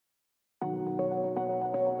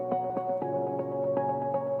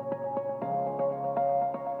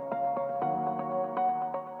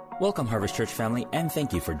Welcome, Harvest Church family, and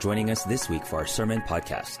thank you for joining us this week for our sermon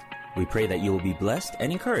podcast. We pray that you will be blessed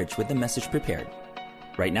and encouraged with the message prepared.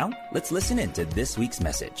 Right now, let's listen in to this week's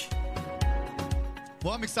message.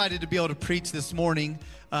 Well, I'm excited to be able to preach this morning.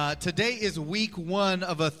 Today is week one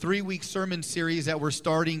of a 3-week sermon series that we're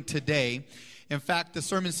starting today. In fact, the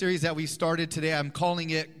sermon series that we started today, I'm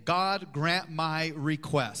calling it God Grant My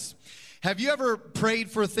Requests. Have you ever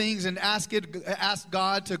prayed for things and asked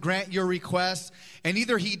God to grant your requests, and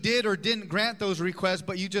either He did or didn't grant those requests,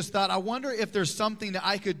 but you just thought, I wonder if there's something that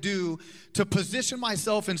I could do to position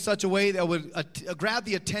myself in such a way that would grab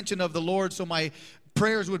the attention of the Lord so my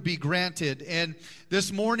prayers would be granted. And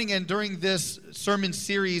this morning and during this sermon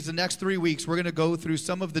series, the next 3 weeks, we're going to go through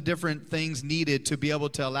some of the different things needed to be able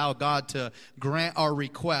to allow God to grant our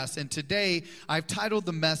requests. And today, I've titled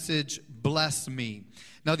the message, Bless Me.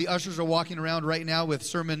 Now, the ushers are walking around right now with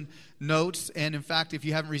sermon notes, and in fact, if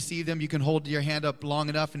you haven't received them, you can hold your hand up long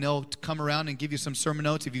enough, and they'll come around and give you some sermon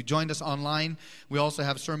notes. If you joined us online, we also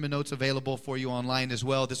have sermon notes available for you online as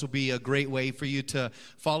well. This will be a great way for you to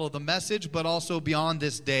follow the message, but also beyond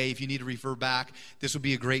this day, if you need to refer back, this will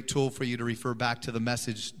be a great tool for you to refer back to the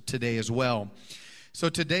message today as well. So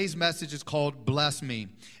today's message is called Bless Me.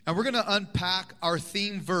 And we're going to unpack our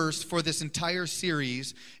theme verse for this entire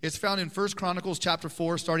series. It's found in 1 Chronicles chapter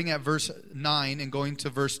 4, starting at verse 9 and going to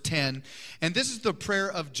verse 10. And this is the prayer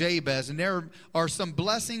of Jabez. And there are some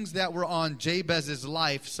blessings that were on Jabez's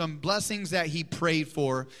life, some blessings that he prayed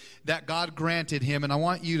for that God granted him. And I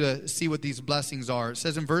want you to see what these blessings are. It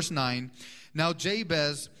says in verse 9, Now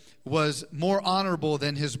Jabez was more honorable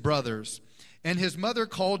than his brothers, and his mother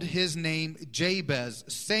called his name Jabez,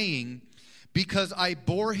 saying, Because I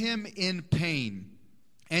bore him in pain.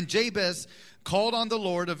 And Jabez called on the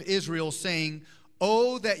Lord of Israel, saying,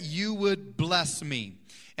 Oh, that you would bless me.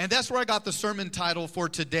 And that's where I got the sermon title for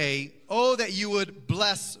today, Oh, that you would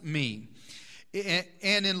bless me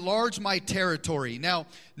and enlarge my territory. Now,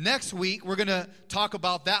 next week, we're going to talk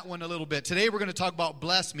about that one a little bit. Today, we're going to talk about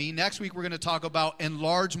bless me. Next week, we're going to talk about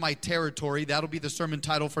enlarge my territory. That'll be the sermon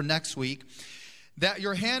title for next week. That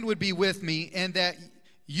your hand would be with me and that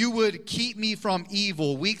you would keep me from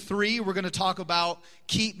evil. Week 3, we're going to talk about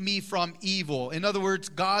keep me from evil. In other words,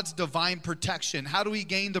 God's divine protection. How do we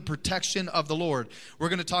gain the protection of the Lord? We're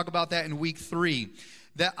going to talk about that in week 3.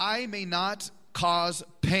 That I may not cause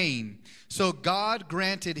pain. So God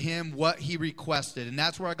granted him what he requested. And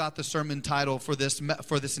that's where I got the sermon title for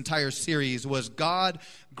this entire series was God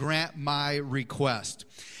Grant My Request.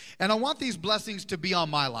 And I want these blessings to be on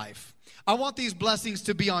my life. I want these blessings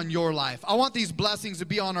to be on your life. I want these blessings to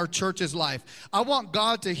be on our church's life. I want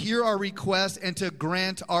God to hear our requests and to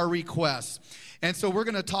grant our requests. And so we're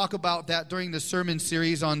going to talk about that during the sermon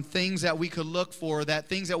series on things that we could look for, that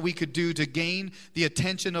things that we could do to gain the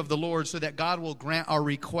attention of the Lord so that God will grant our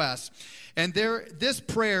requests. And this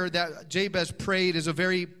prayer that Jabez prayed is a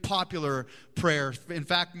very popular prayer. In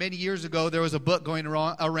fact, many years ago, there was a book going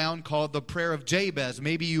around called The Prayer of Jabez.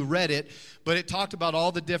 Maybe you read it, but it talked about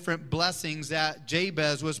all the different blessings that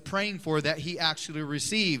Jabez was praying for that he actually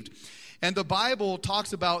received. And the Bible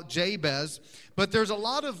talks about Jabez, but there's a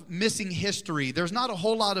lot of missing history. There's not a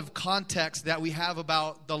whole lot of context that we have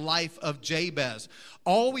about the life of Jabez.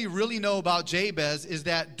 All we really know about Jabez is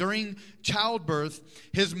that during childbirth,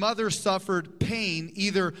 his mother suffered pain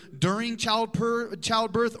either during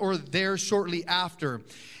childbirth or there shortly after.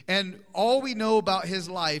 And all we know about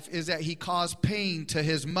his life is that he caused pain to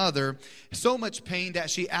his mother, so much pain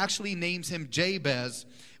that she actually names him Jabez,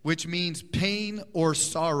 which means pain or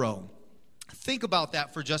sorrow. Think about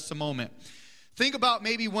that for just a moment. Think about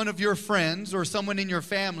maybe one of your friends or someone in your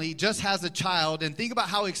family just has a child, and think about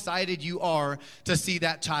how excited you are to see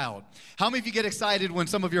that child. How many of you get excited when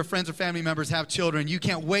some of your friends or family members have children? You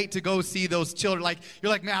can't wait to go see those children.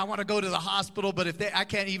 You're like, man, I want to go to the hospital, but I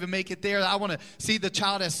can't even make it there. I want to see the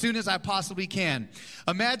child as soon as I possibly can.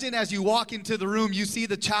 Imagine as you walk into the room, you see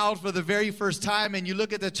the child for the very first time, and you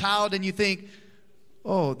look at the child and you think,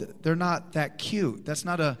 oh, they're not that cute. It's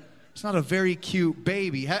not a very cute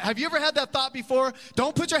baby. Have you ever had that thought before?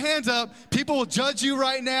 Don't put your hands up. People will judge you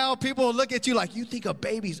right now. People will look at you like, you think a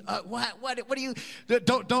baby's, what do you,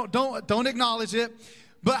 don't acknowledge it.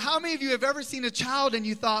 But how many of you have ever seen a child and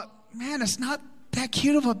you thought, man, it's not that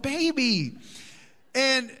cute of a baby?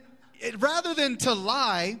 And rather than to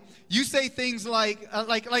lie, you say things like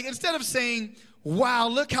instead of saying, wow,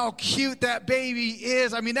 look how cute that baby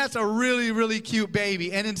is. I mean, that's a really, really cute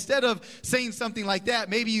baby. And instead of saying something like that,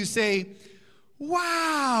 maybe you say,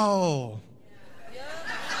 wow.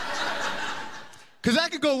 Because that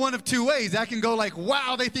could go one of two ways. That can go like,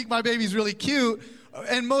 wow, they think my baby's really cute.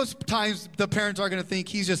 And most times the parents are going to think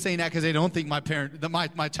he's just saying that because they don't think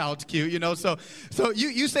my child's cute, you know. So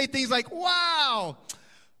you say things like, wow,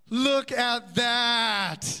 look at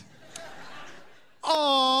that.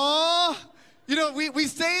 Aww. You know, we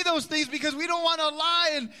say those things because we don't want to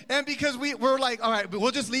lie and because we're like, all right, but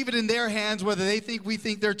we'll just leave it in their hands whether we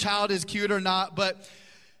think their child is cute or not. But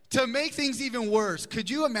to make things even worse, could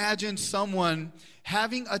you imagine someone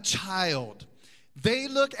having a child? They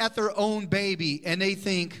look at their own baby and they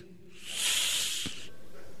think,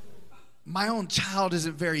 my own child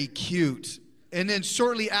isn't very cute. And then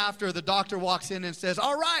shortly after, the doctor walks in and says,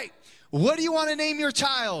 all right, what do you want to name your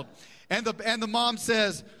child? And the mom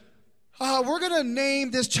says, we're going to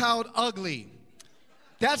name this child Ugly.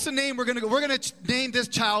 That's the name we're going to name this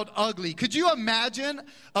child Ugly. Could you imagine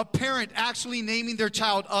a parent actually naming their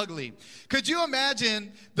child Ugly? Could you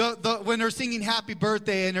imagine when they're singing Happy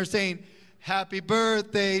Birthday and they're saying, happy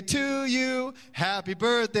birthday to you, happy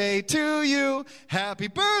birthday to you, happy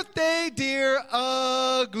birthday, dear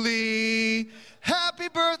Ugly. Happy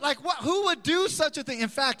birthday. Like, what? Who would do such a thing? In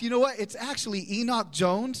fact, you know what? It's actually Enoch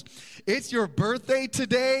Jones. It's your birthday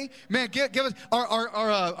today. Man, give us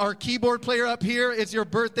our keyboard player up here. It's your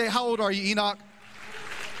birthday. How old are you, Enoch?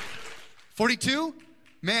 42?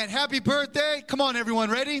 Man, happy birthday. Come on, everyone.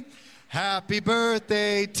 Ready? Happy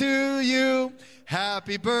birthday to you.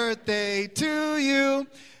 Happy birthday to you.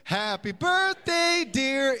 Happy birthday,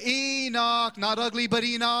 dear Enoch. Not Ugly, but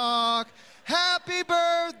Enoch. Happy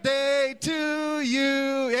birthday to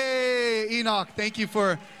you. Hey, Enoch, thank you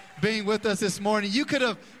for being with us this morning. You could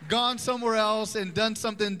have gone somewhere else and done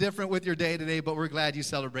something different with your day today, but we're glad you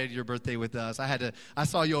celebrated your birthday with us. I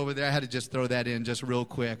saw you over there. I had to just throw that in just real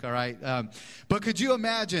quick, all right? But could you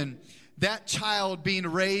imagine that child being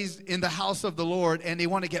raised in the house of the Lord and they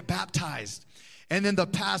want to get baptized? And then the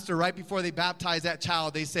pastor, right before they baptize that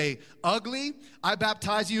child, they say, Ugly, I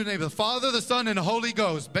baptize you in the name of the Father, the Son, and the Holy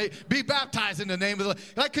Ghost. Be baptized in the name of the Lord.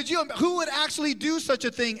 Like, who would actually do such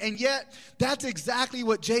a thing? And yet, that's exactly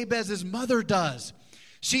what Jabez's mother does.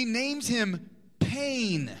 She names him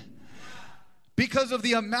Pain because of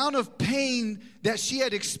the amount of pain that she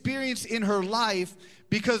had experienced in her life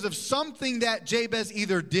because of something that Jabez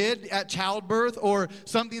either did at childbirth or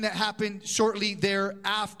something that happened shortly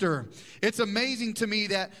thereafter. It's amazing to me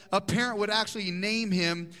that a parent would actually name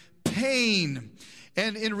him Pain.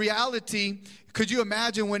 And in reality, could you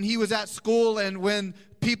imagine when he was at school and when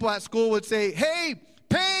people at school would say, hey,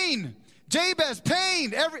 Pain, Jabez,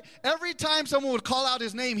 Pain. Every time someone would call out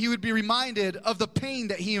his name, he would be reminded of the pain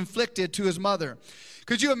that he inflicted to his mother.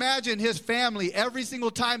 Could you imagine his family every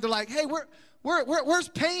single time they're like, hey, where's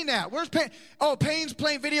Pain at? Where's Pain? Oh, Pain's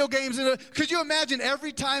playing video games. Could you imagine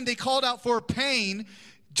every time they called out for Pain,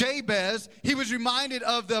 Jabez, he was reminded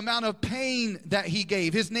of the amount of pain that he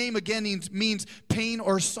gave. His name again means pain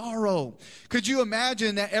or sorrow. Could you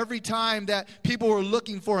imagine that every time that people were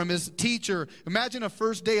looking for him as a teacher, imagine a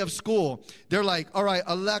first day of school. They're like, all right,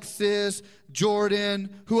 Alexis,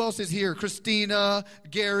 Jordan, who else is here? Christina,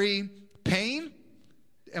 Gary, Pain?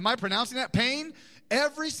 Am I pronouncing that? Pain?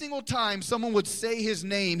 Every single time someone would say his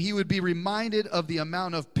name, he would be reminded of the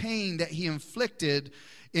amount of pain that he inflicted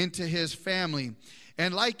into his family.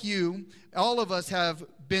 And like you, all of us have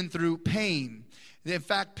been through pain. In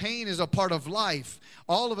fact, pain is a part of life.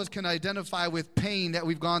 All of us can identify with pain that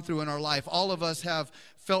we've gone through in our life. All of us have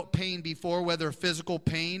felt pain before, whether physical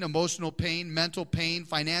pain, emotional pain, mental pain,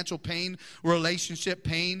 financial pain, relationship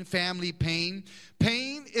pain, family pain.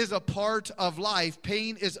 Pain is a part of life.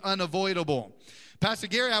 Pain is unavoidable. Pastor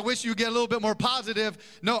Gary, I wish you'd get a little bit more positive.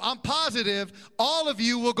 No, I'm positive all of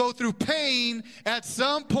you will go through pain at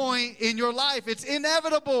some point in your life. It's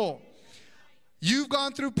inevitable. You've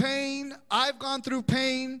gone through pain. I've gone through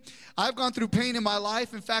pain. I've gone through pain in my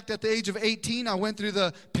life. In fact, at the age of 18, I went through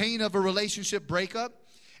the pain of a relationship breakup.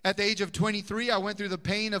 At the age of 23, I went through the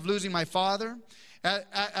pain of losing my father.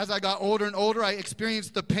 As I got older and older, I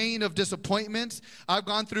experienced the pain of disappointments. I've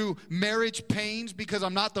gone through marriage pains because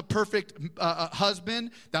I'm not the perfect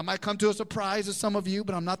husband. That might come to a surprise to some of you,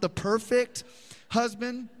 but I'm not the perfect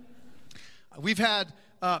husband. We've had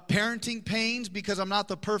parenting pains because I'm not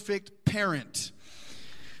the perfect parent.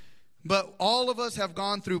 But all of us have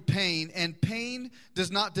gone through pain, and pain does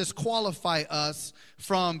not disqualify us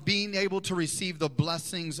from being able to receive the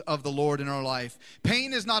blessings of the Lord in our life.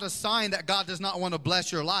 Pain is not a sign that God does not want to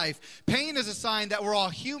bless your life. Pain is a sign that we're all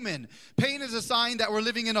human. Pain is a sign that we're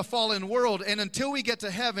living in a fallen world, and until we get to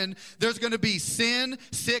heaven, there's going to be sin,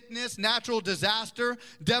 sickness, natural disaster,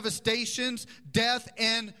 devastations, death,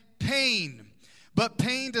 and pain. But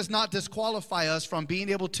pain does not disqualify us from being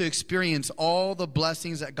able to experience all the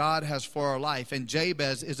blessings that God has for our life. And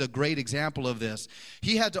Jabez is a great example of this.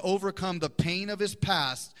 He had to overcome the pain of his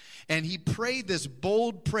past, and he prayed this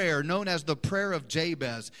bold prayer known as the prayer of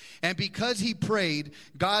Jabez. And because he prayed,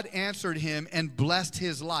 God answered him and blessed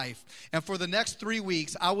his life. And for the next 3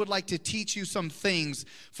 weeks, I would like to teach you some things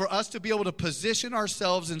for us to be able to position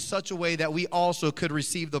ourselves in such a way that we also could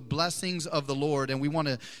receive the blessings of the Lord. And we want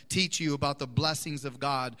to teach you about the blessings of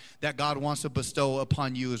God that God wants to bestow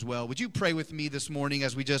upon you as well. Would you pray with me this morning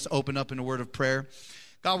as we just open up in a word of prayer?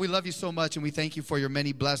 God, we love you so much, and we thank you for your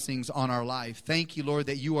many blessings on our life. Thank you, Lord,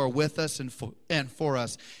 that you are with us and for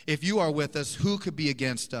us. If you are with us, who could be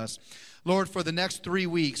against us? Lord, for the next 3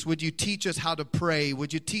 weeks, would you teach us how to pray?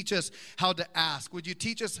 Would you teach us how to ask? Would you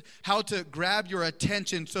teach us how to grab your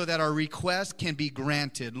attention so that our request can be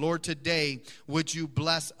granted? Lord, today, would you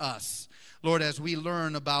bless us? Lord, as we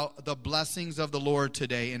learn about the blessings of the Lord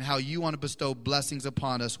today and how you want to bestow blessings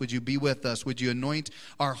upon us, would you be with us? Would you anoint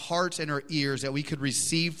our hearts and our ears that we could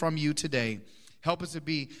receive from you today? Help us to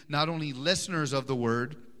be not only listeners of the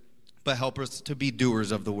word, but help us to be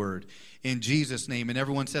doers of the word. In Jesus' name. And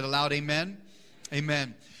everyone said aloud, amen?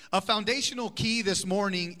 Amen. A foundational key this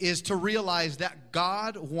morning is to realize that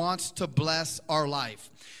God wants to bless our life.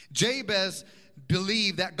 Jabez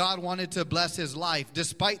believed that God wanted to bless his life.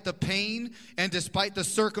 Despite the pain and despite the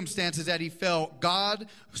circumstances that he felt, God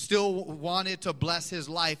still wanted to bless his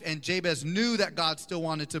life. And Jabez knew that God still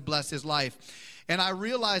wanted to bless his life. And I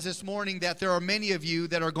realize this morning that there are many of you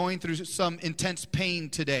that are going through some intense pain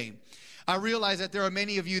today. I realize that there are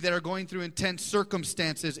many of you that are going through intense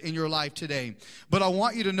circumstances in your life today. But I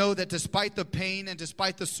want you to know that despite the pain and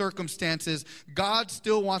despite the circumstances, God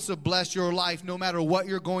still wants to bless your life no matter what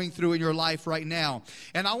you're going through in your life right now.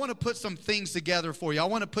 And I want to put some things together for you. I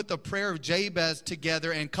want to put the prayer of Jabez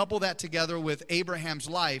together and couple that together with Abraham's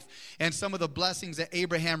life and some of the blessings that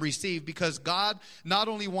Abraham received, because God not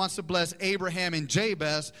only wants to bless Abraham and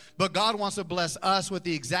Jabez, but God wants to bless us with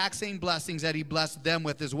the exact same blessings that he blessed them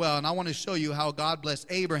with as well. And I want to show you how God blessed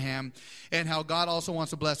Abraham and how God also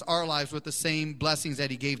wants to bless our lives with the same blessings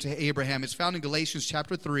that he gave to Abraham. It's found in Galatians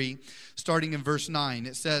chapter 3, starting in verse 9.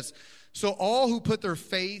 It says, "So all who put their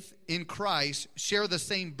faith in Christ share the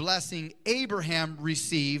same blessing Abraham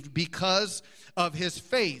received because of his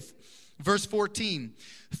faith." Verse 14,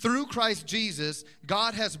 "Through Christ Jesus,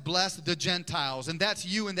 God has blessed the Gentiles." And that's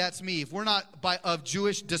you and that's me. If we're not of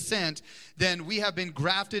Jewish descent, then we have been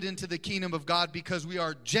grafted into the kingdom of God because we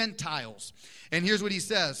are Gentiles. And here's what he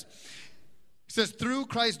says. He says, "Through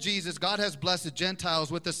Christ Jesus, God has blessed the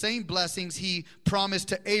Gentiles with the same blessings he promised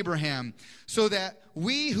to Abraham, so that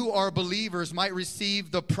we who are believers might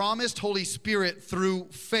receive the promised Holy Spirit through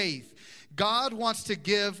faith." God wants to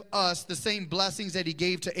give us the same blessings that he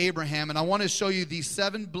gave to Abraham. And I want to show you these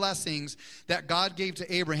 7 blessings that God gave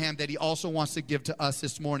to Abraham that he also wants to give to us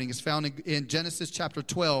this morning. It's found in Genesis chapter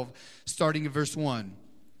 12, starting in verse 1.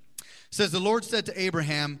 It says, "The Lord said to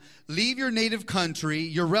Abraham, 'Leave your native country,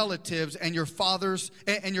 your relatives, and your father's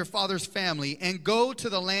family, and go to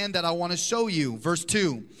the land that I want to show you.'" Verse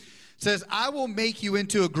 2 says, "I will make you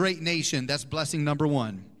into a great nation." That's blessing number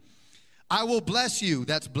 1. "I will bless you."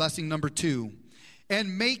 That's blessing number 2.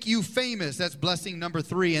 "And make you famous." That's blessing number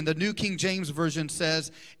 3. And the New King James Version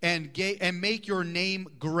says, and make your name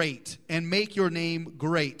great. And make your name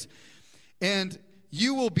great. "And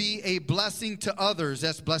you will be a blessing to others."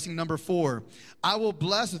 That's blessing number 4. "I will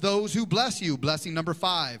bless those who bless you." Blessing number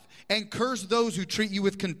 5. "And curse those who treat you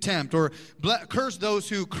with contempt," or curse those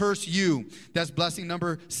who curse you. That's blessing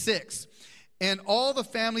number 6. "And all the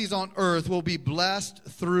families on earth will be blessed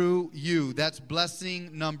through you." That's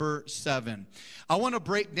blessing number 7. I want to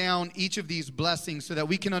break down each of these blessings so that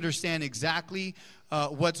we can understand exactly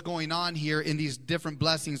what's going on here in these different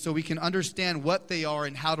blessings, so we can understand what they are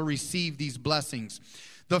and how to receive these blessings.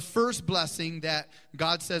 The first blessing that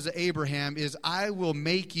God says to Abraham is, "I will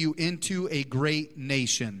make you into a great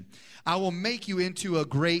nation." I will make you into a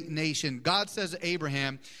great nation. God says to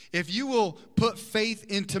Abraham, if you will put faith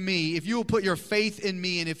into me, if you will put your faith in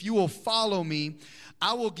me, and if you will follow me,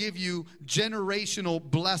 I will give you generational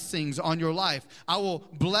blessings on your life. I will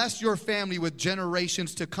bless your family with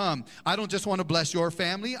generations to come. I don't just want to bless your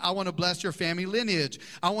family. I want to bless your family lineage.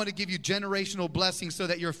 I want to give you generational blessings so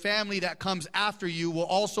that your family that comes after you will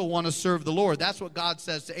also want to serve the Lord. That's what God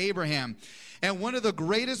says to Abraham. And one of the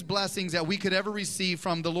greatest blessings that we could ever receive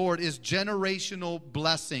from the Lord is generational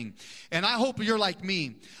blessing. And I hope you're like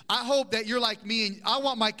me. I hope that you're like me, and I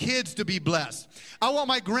want my kids to be blessed. I want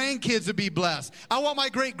my grandkids to be blessed. I want my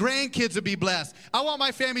great-grandkids to be blessed. I want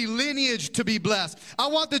my family lineage to be blessed. I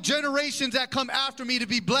want the generations that come after me to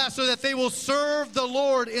be blessed so that they will serve the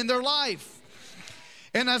Lord in their life.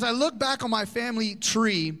 And as I look back on my family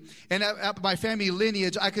tree and at my family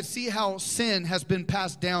lineage, I could see how sin has been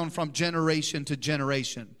passed down from generation to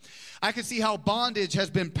generation. I can see how bondage has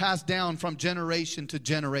been passed down from generation to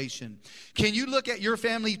generation. Can you look at your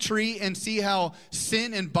family tree and see how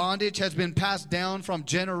sin and bondage has been passed down from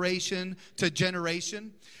generation to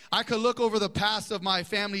generation? I could look over the past of my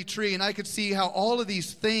family tree and I could see how all of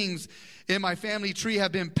these things in my family tree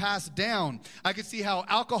have been passed down. I can see how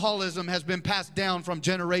alcoholism has been passed down from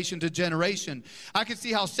generation to generation. I can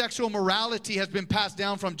see how sexual morality has been passed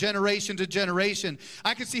down from generation to generation.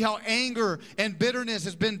 I can see how anger and bitterness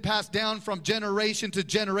has been passed down from generation to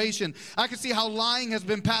generation. I can see how lying has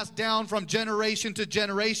been passed down from generation to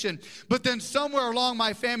generation. But then somewhere along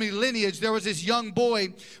my family lineage, there was this young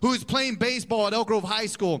boy who was playing baseball at Elk Grove High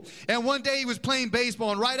School. And one day he was playing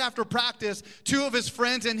baseball, and right after practice, two of his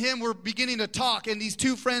friends and him were beginning to talk, and these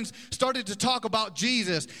two friends started to talk about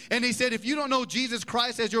Jesus. And they said, if you don't know Jesus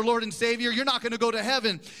Christ as your Lord and Savior, you're not going to go to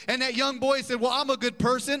heaven. And that young boy said, well, I'm a good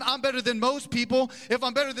person. I'm better than most people. If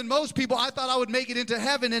I'm better than most people, I thought I would make it into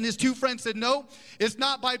heaven. And his two friends said, no, it's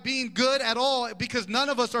not by being good at all, because none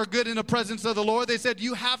of us are good in the presence of the Lord. They said,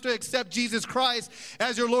 you have to accept Jesus Christ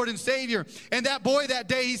as your Lord and Savior. And that boy that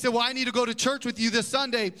day, he said, well, I need to go to church with you this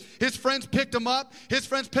Sunday. His friends picked him up. His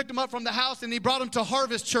friends picked him up from the house, and he brought him to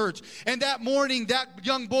Harvest Church. And that morning, that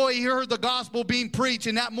young boy, he heard the gospel being preached.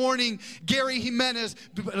 And that morning, Gary Jimenez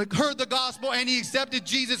heard the gospel, and he accepted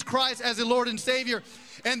Jesus Christ as the Lord and Savior.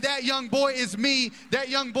 And that young boy is me. That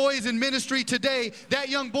young boy is in ministry today. That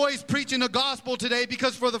young boy is preaching the gospel today,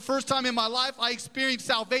 because for the first time in my life, I experienced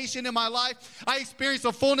salvation in my life. I experienced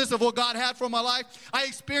the fullness of what God had for my life. I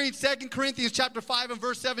experienced 2 Corinthians chapter 5 and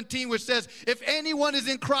verse 17, which says, if anyone is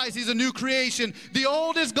in Christ, he's a new creation. The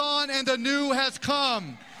old is gone and the new has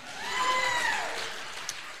come.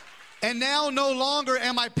 And now no longer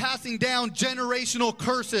am I passing down generational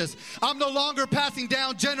curses. I'm no longer passing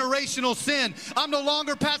down generational sin. I'm no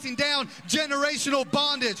longer passing down generational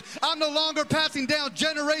bondage. I'm no longer passing down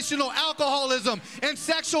generational alcoholism and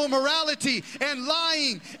sexual morality and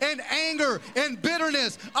lying and anger and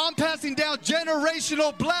bitterness. I'm passing down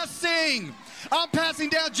generational blessing. I'm passing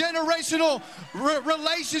down generational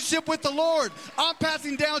relationship with the Lord. I'm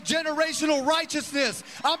passing down generational righteousness.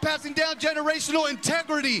 I'm passing down generational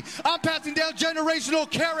integrity. I'm passing down generational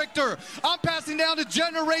character. I'm passing down the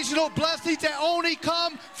generational blessings that only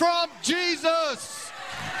come from Jesus.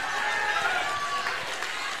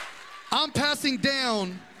 I'm passing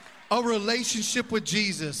down a relationship with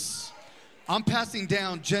Jesus. I'm passing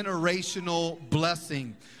down generational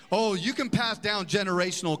blessing. Oh, you can pass down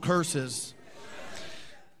generational curses.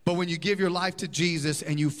 But when you give your life to Jesus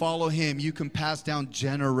and you follow him, you can pass down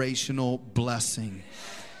generational blessing.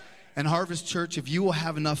 And Harvest Church, if you will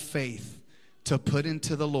have enough faith to put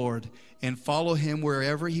into the Lord and follow him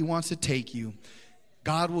wherever he wants to take you,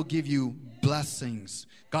 God will give you blessings.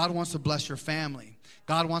 God wants to bless your family.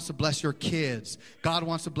 God wants to bless your kids. God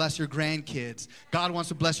wants to bless your grandkids. God wants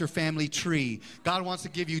to bless your family tree. God wants to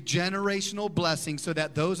give you generational blessings so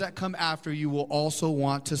that those that come after you will also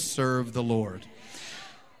want to serve the Lord.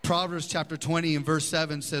 Proverbs chapter 20 and verse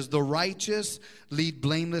 7 says, the righteous lead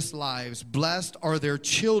blameless lives. Blessed are their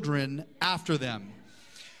children after them.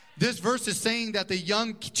 This verse is saying that the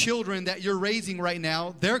young children that you're raising right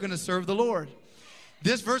now, they're going to serve the Lord.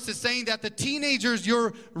 This verse is saying that the teenagers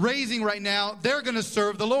you're raising right now, they're going to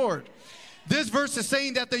serve the Lord. This verse is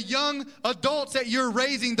saying that the young adults that you're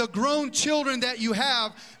raising, the grown children that you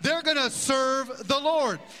have, they're going to serve the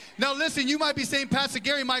Lord. Now listen, you might be saying, Pastor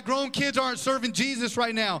Gary, my grown kids aren't serving Jesus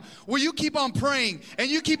right now. Well, you keep on praying and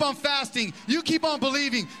you keep on fasting. You keep on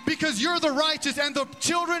believing, because you're the righteous, and the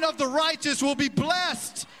children of the righteous will be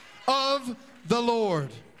blessed of the Lord.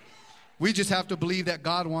 We just have to believe that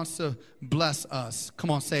God wants to bless us. Come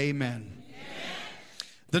on, say amen.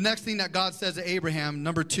 The next thing that God says to Abraham,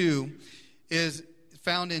 number 2, is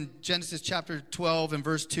found in Genesis chapter 12 and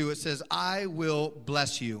verse 2. It says, I will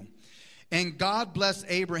bless you. And God blessed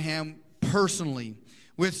Abraham personally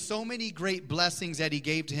with so many great blessings that he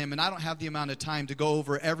gave to him. And I don't have the amount of time to go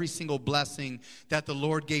over every single blessing that the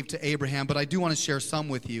Lord gave to Abraham, but I do want to share some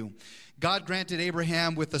with you. God granted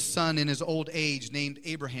Abraham with a son in his old age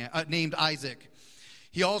named Isaac.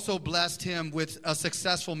 He also blessed him with a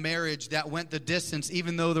successful marriage that went the distance,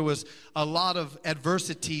 even though there was a lot of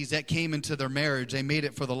adversities that came into their marriage. They made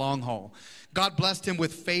it for the long haul. God blessed him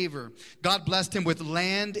with favor. God blessed him with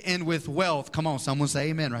land and with wealth. Come on, someone say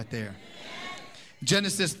amen right there.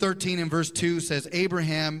 Genesis 13 and verse 2 says,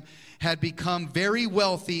 Abraham had become very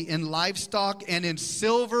wealthy in livestock and in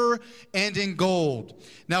silver and in gold.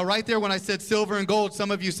 Now, right there when I said silver and gold, some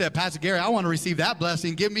of you said, Pastor Gary, I want to receive that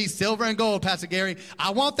blessing. Give me silver and gold, Pastor Gary. I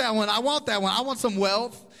want that one. I want that one. I want some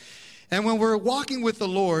wealth. And when we're walking with the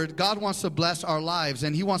Lord, God wants to bless our lives,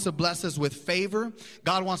 and he wants to bless us with favor.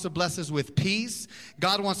 God wants to bless us with peace.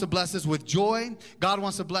 God wants to bless us with joy. God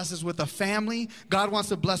wants to bless us with a family. God wants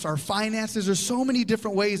to bless our finances. There's so many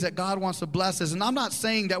different ways that God wants to bless us. And I'm not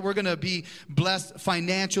saying that we're going to be blessed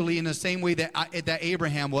financially in the same way that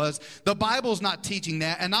Abraham was. The Bible's not teaching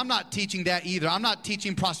that, and I'm not teaching that either. I'm not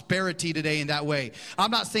teaching prosperity today in that way.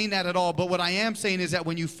 I'm not saying that at all. But what I am saying is that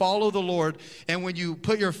when you follow the Lord and when you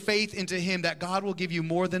put your faith into him, that God will give you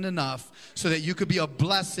more than enough so that you could be a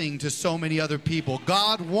blessing to so many other people.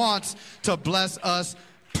 God wants to bless us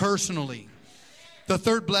personally. The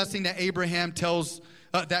third blessing that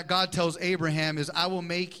that God tells Abraham is, I will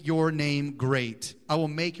make your name great. I will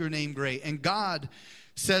make your name great. And God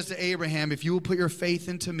says to Abraham, if you will put your faith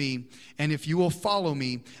into me and if you will follow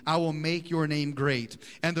me, I will make your name great.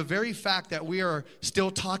 And the very fact that we are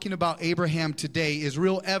still talking about Abraham today is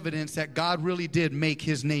real evidence that God really did make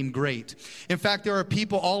his name great. In fact, there are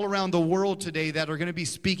people all around the world today that are going to be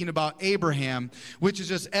speaking about Abraham, which is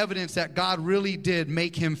just evidence that God really did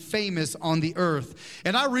make him famous on the earth.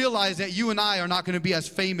 And I realize that you and I are not going to be as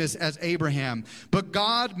famous as Abraham, but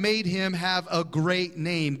God made him have a great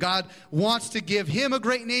name. God wants to give him a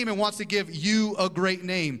great name and wants to give you a great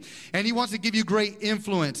name. And he wants to give you great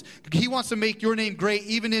influence. He wants to make your name great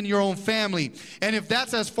even in your own family. And if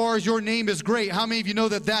that's as far as your name is great, how many of you know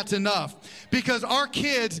that that's enough? Because our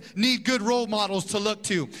kids need good role models to look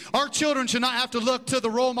to. Our children should not have to look to the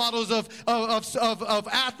role models of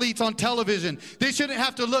athletes on television. They shouldn't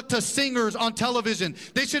have to look to singers on television.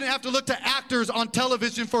 They shouldn't have to look to actors on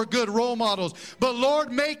television for good role models. But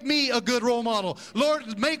Lord, make me a good role model.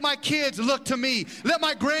 Lord, make my kids look to me. Let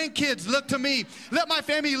my grandkids look to me. Let my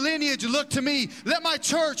family lineage look to me. Let my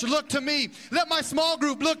church look to me. Let my small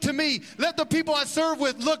group look to me. Let the people I serve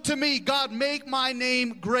with look to me. God, make my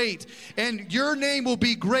name great. And your name will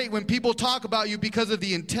be great when people talk about you because of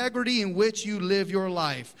the integrity in which you live your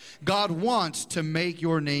life. God wants to make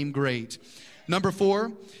your name great. Number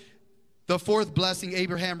 4, the fourth blessing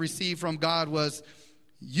Abraham received from God was,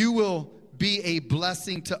 you will be a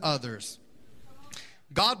blessing to others.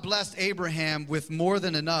 God blessed Abraham with more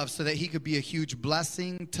than enough so that he could be a huge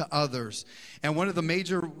blessing to others. And one of the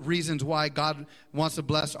major reasons why God wants to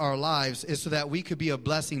bless our lives is so that we could be a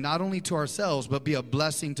blessing not only to ourselves, but be a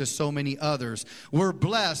blessing to so many others. We're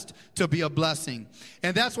blessed to be a blessing.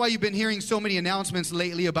 And that's why you've been hearing so many announcements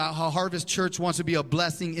lately about how Harvest Church wants to be a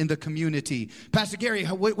blessing in the community. Pastor Gary,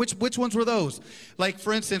 which ones were those? Like,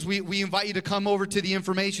 for instance, we invite you to come over to the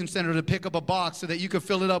information center to pick up a box so that you can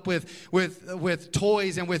fill it up with toys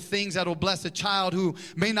and with things that will bless a child who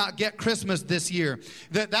may not get Christmas this year.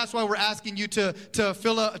 That's why we're asking you to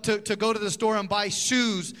go to the store and buy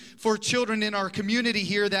shoes for children in our community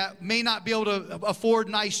here that may not be able to afford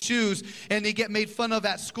nice shoes, and they get made fun of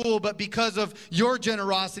at school. But because of your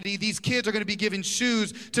generosity, these kids are going to be given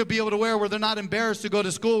shoes to be able to wear where they're not embarrassed to go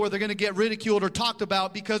to school, where they're going to get ridiculed or talked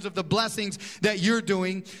about because of the blessings that you're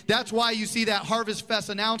doing. That's why you see that Harvest Fest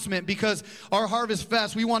announcement, because our Harvest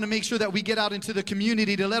Fest, we want to make sure that we get out into the community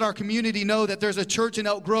to let our community know that there's a church in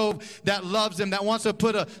Elk Grove that loves them, that wants to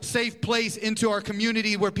put a safe place into our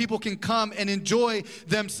community where people can come and enjoy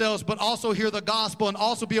themselves, but also hear the gospel and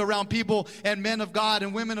also be around people and men of God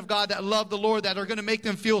and women of God that love the Lord, that are going to make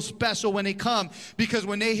them feel special when they come. Because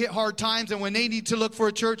when they hit hard times and when they need to look for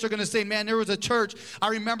a church, they're going to say, man, there was a church. I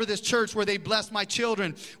remember this church where they blessed my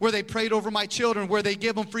children, where they prayed over my children, where they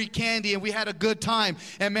give them free candy, and we had a good time.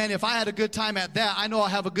 And man, if I had a good time at that, I know I'll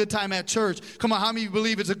have a good time at church. Come on, how many of you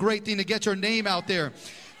believe it's a great thing to get your name out there?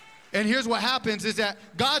 And here's what happens is that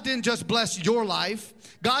God didn't just bless your life.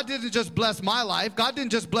 God didn't just bless my life. God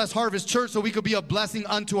didn't just bless Harvest Church so we could be a blessing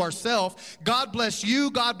unto ourselves. God bless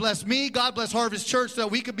you. God bless me. God bless Harvest Church so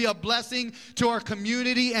we could be a blessing to our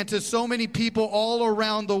community and to so many people all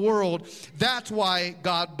around the world. That's why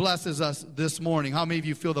God blesses us this morning. How many of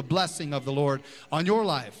you feel the blessing of the Lord on your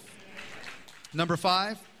life? Number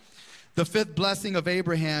 5, the fifth blessing of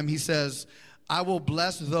Abraham, he says, I will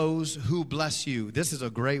bless those who bless you. This is a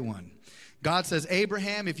great one. God says,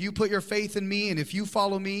 Abraham, if you put your faith in me and if you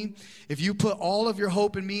follow me, if you put all of your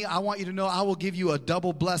hope in me, I want you to know I will give you a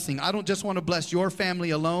double blessing. I don't just want to bless your family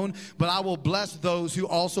alone, but I will bless those who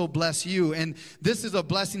also bless you. And this is a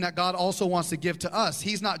blessing that God also wants to give to us.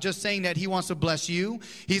 He's not just saying that he wants to bless you.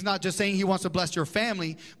 He's not just saying he wants to bless your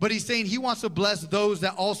family, but he's saying he wants to bless those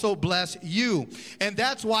that also bless you. And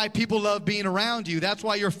that's why people love being around you. That's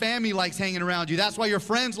why your family likes hanging around you. That's why your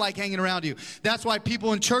friends like hanging around you. That's why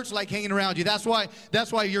people in church like hanging around you. That's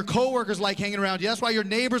why your coworkers like hanging around you. That's why your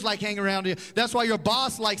neighbors like hanging around you. That's why your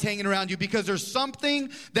boss likes hanging around you, because there's something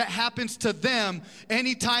that happens to them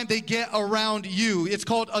anytime they get around you. It's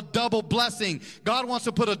called a double blessing. God wants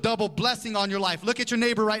to put a double blessing on your life. Look at your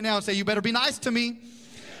neighbor right now and say, you better be nice to me.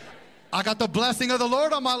 I got the blessing of the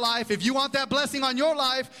Lord on my life. If you want that blessing on your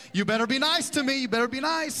life, you better be nice to me. You better be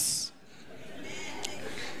nice.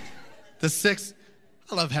 The sixth,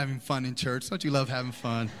 I love having fun in church. Don't you love having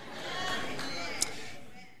fun?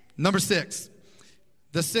 Number 6,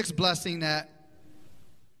 the sixth blessing that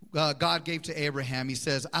God gave to Abraham, he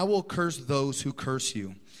says, I will curse those who curse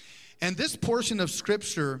you. And this portion of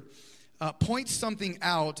Scripture points something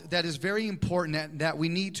out that is very important that we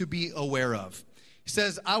need to be aware of. He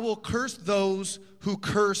says, I will curse those who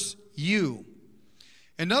curse you.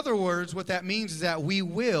 In other words, what that means is that we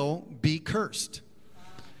will be cursed.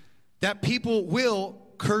 That people will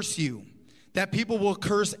curse you. That people will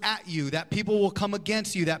curse at you, that people will come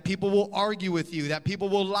against you, that people will argue with you, that people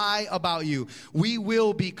will lie about you. We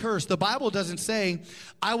will be cursed. The Bible doesn't say,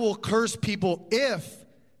 I will curse people if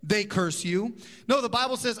they curse you. No, the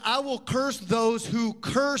Bible says, I will curse those who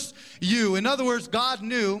curse you. In other words, God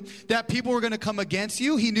knew that people were going to come against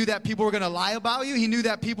you. He knew that people were going to lie about you. He knew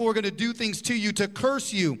that people were going to do things to you to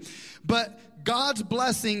curse you. But God's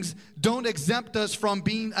blessings don't exempt us from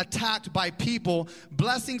being attacked by people.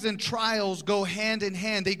 Blessings and trials go hand in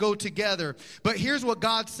hand. They go together. But here's what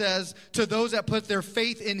God says to those that put their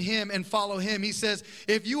faith in him and follow him. He says,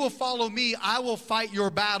 if you will follow me, I will fight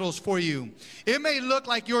your battles for you. It may look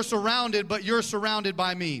like you're surrounded, but you're surrounded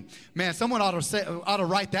by me. Man, someone ought to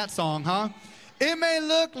write that song, huh? It may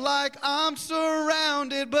look like I'm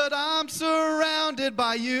surrounded, but I'm surrounded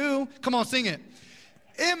by you. Come on, sing it.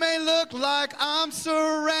 It may look like I'm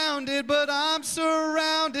surrounded, but I'm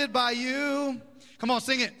surrounded by you. Come on,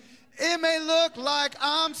 sing it. It may look like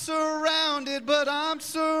I'm surrounded, but I'm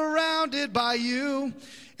surrounded by you.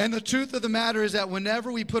 And the truth of the matter is that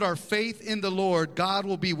whenever we put our faith in the Lord, God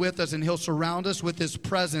will be with us and he'll surround us with his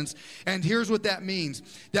presence. And here's what that means.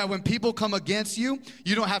 That when people come against you,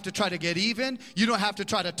 you don't have to try to get even. You don't have to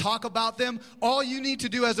try to talk about them. All you need to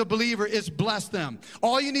do as a believer is bless them.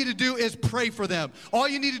 All you need to do is pray for them. All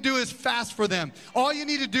you need to do is fast for them. All you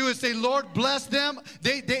need to do is say, Lord, bless them.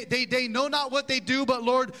 They know not what they do, but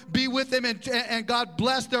Lord, be with them and God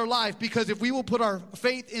bless their life. Because if we will put our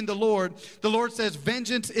faith in the Lord says,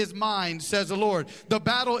 vengeance is mine, says the Lord. The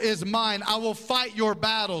battle is mine. I will fight your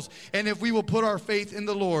battles. And if we will put our faith in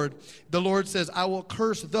the Lord says, I will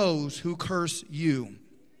curse those who curse you.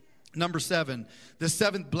 Number 7, the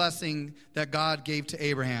seventh blessing that God gave to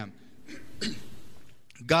Abraham.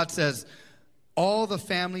 God says, all the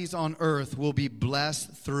families on earth will be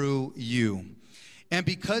blessed through you. And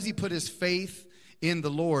because he put his faith in the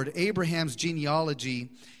Lord, Abraham's genealogy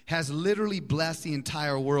has literally blessed the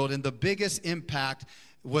entire world. And the biggest impact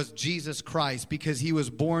was Jesus Christ, because he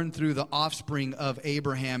was born through the offspring of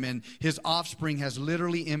Abraham, and his offspring has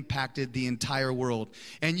literally impacted the entire world.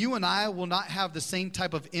 And you and I will not have the same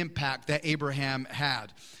type of impact that Abraham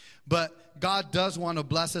had. But God does want to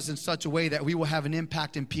bless us in such a way that we will have an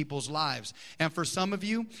impact in people's lives. And for some of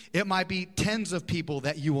you, it might be tens of people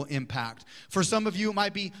that you will impact. For some of you, it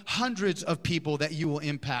might be hundreds of people that you will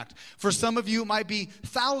impact. For some of you, it might be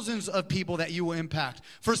thousands of people that you will impact.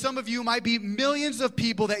 For some of you, it might be millions of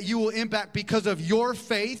people that you will impact because of your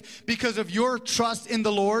faith, because of your trust in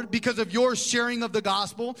the Lord, because of your sharing of the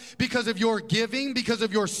gospel, because of your giving, because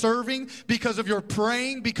of your serving, because of your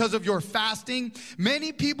praying, because of your fasting.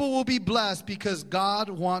 Many people will be blessed because God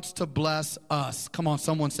wants to bless us. Come on,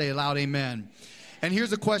 someone say aloud, amen. And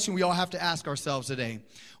here's a question we all have to ask ourselves today.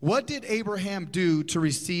 What did Abraham do to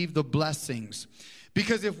receive the blessings?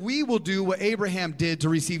 Because if we will do what Abraham did to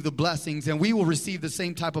receive the blessings, and we will receive the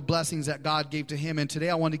same type of blessings that God gave to him. And today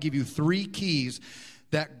I want to give you 3 keys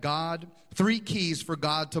for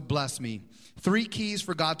God to bless me. 3 keys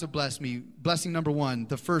for God to bless me. Blessing number 1,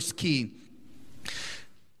 the first key.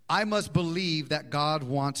 I must believe that God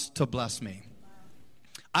wants to bless me.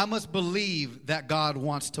 I must believe that God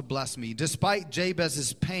wants to bless me. Despite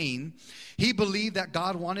Jabez's pain, he believed that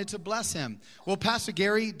God wanted to bless him. Well, Pastor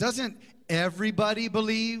Gary, doesn't everybody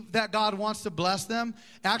believe that God wants to bless them?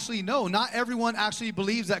 Actually, no, not everyone actually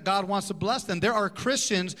believes that God wants to bless them. There are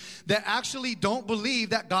Christians that actually don't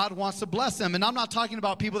believe that God wants to bless them. And I'm not talking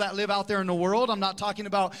about people that live out there in the world. I'm not talking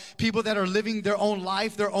about people that are living their own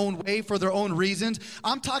life, their own way, for their own reasons.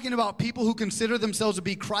 I'm talking about people who consider themselves to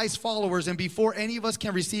be Christ followers. And before any of us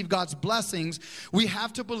can receive God's blessings, we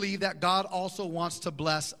have to believe that God also wants to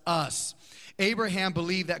bless us. Abraham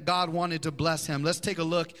believed that God wanted to bless him. Let's take a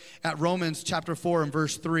look at Romans chapter 4 and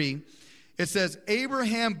verse 3. It says,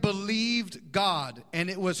 Abraham believed God, and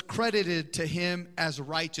it was credited to him as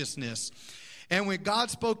righteousness. And when God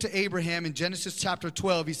spoke to Abraham in Genesis chapter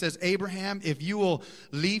 12, he says, Abraham, if you will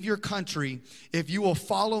leave your country, if you will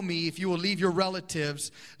follow me, if you will leave your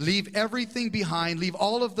relatives, leave everything behind, leave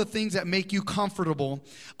all of the things that make you comfortable,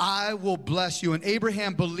 I will bless you. And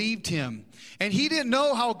Abraham believed him. And he didn't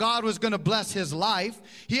know how God was going to bless his life.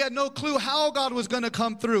 He had no clue how God was going to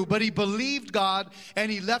come through, but he believed God,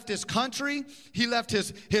 and he left his country, he left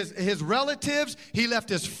his relatives, he left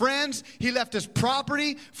his friends, he left his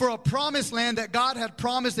property for a promised land that God had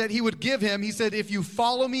promised that he would give him. He said, if you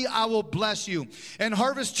follow me, I will bless you. And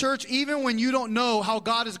Harvest Church, even when you don't know how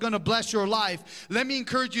God is going to bless your life, let me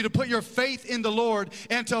encourage you to put your faith in the Lord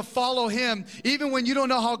and to follow him. Even when you don't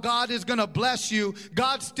know how God is going to bless you,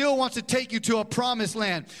 God still wants to take you to a promised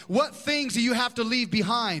land. What things do you have to leave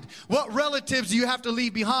behind? What relatives do you have to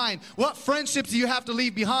leave behind? What friendships do you have to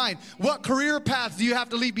leave behind? What career paths do you have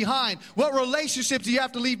to leave behind? What relationships do you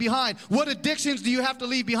have to leave behind? What addictions do you have to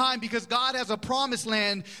leave behind? Because God has a promised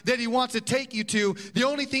land that he wants to take you to. The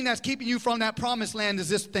only thing that's keeping you from that promised land is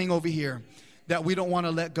this thing over here that we don't want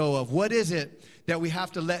to let go of. What is it that we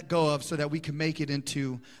have to let go of so that we can make it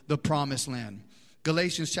into the promised land?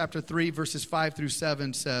 Galatians chapter 3 verses 5 through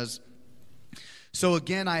 7 says, so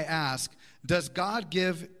again I ask, does God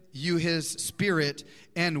give you his spirit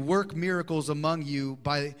and work miracles among you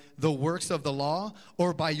by the works of the law,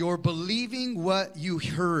 or by your believing what you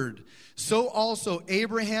heard? So also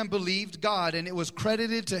Abraham believed God, and it was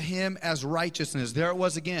credited to him as righteousness. There it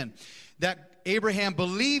was again, that Abraham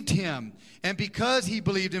believed him, and because he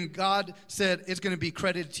believed him, God said it's going to be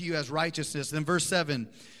credited to you as righteousness. Then verse 7,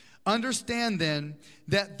 understand then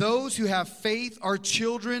that those who have faith are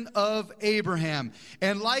children of Abraham.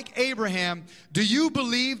 And like Abraham, do you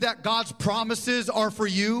believe that God's promises are for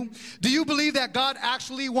you? Do you believe that God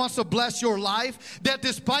actually wants to bless your life? That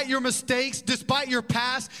despite your mistakes, despite your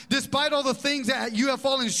past, despite all the things that you have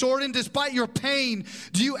fallen short in, despite your pain,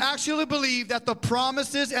 do you actually believe that the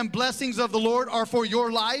promises and blessings of the Lord are for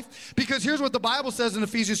your life? Because here's what the Bible says in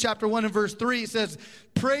Ephesians chapter 1 and verse 3. It says,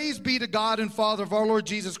 praise be to God and Father of our Lord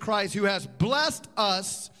Jesus Christ, who has blessed us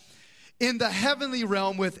in the heavenly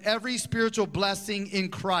realm with every spiritual blessing in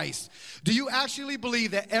Christ. Do you actually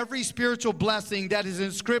believe that every spiritual blessing that is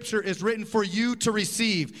in Scripture is written for you to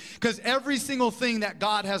receive? Because every single thing that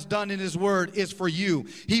God has done in his word is for you.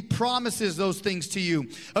 He promises those things to you.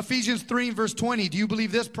 Ephesians 3 verse 20, do you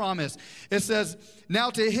believe this promise? It says, now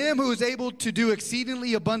to him who is able to do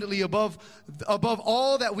exceedingly abundantly above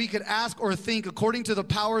all that we could ask or think, according to the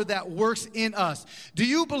power that works in us. Do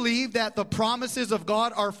you believe that the promises of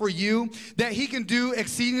God are for you? That he can do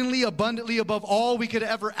exceedingly abundantly above all we could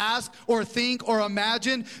ever ask or think or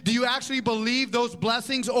imagine? Do you actually believe those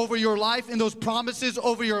blessings over your life and those promises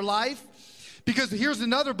over your life? Because here's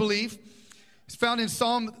another belief. It's found in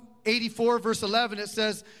Psalm 84 verse 11. It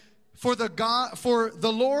says, for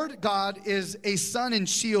the Lord God is a sun and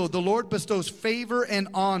shield. The Lord bestows favor and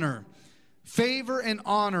honor. Favor and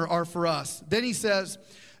honor are for us. Then he says,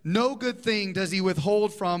 no good thing does he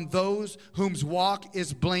withhold from those whose walk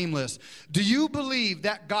is blameless. Do you believe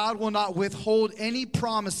that God will not withhold any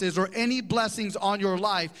promises or any blessings on your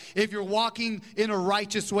life if you're walking in a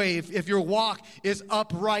righteous way, if your walk is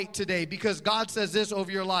upright today? Because God says this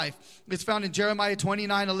over your life. It's found in Jeremiah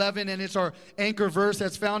 29:11, and it's our anchor verse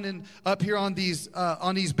that's found up here on these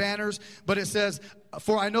banners. But it says,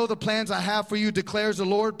 for I know the plans I have for you, declares the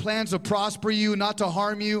Lord, plans to prosper you, not to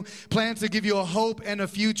harm you, plans to give you a hope and a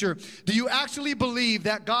future. Do you actually believe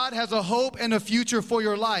that God has a hope and a future for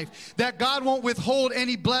your life? That God won't withhold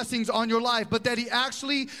any blessings on your life, but that he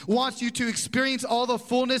actually wants you to experience all the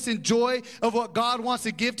fullness and joy of what God wants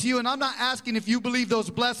to give to you? And I'm not asking if you believe those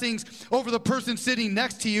blessings over the person sitting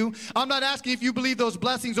next to you. I'm not asking if you believe those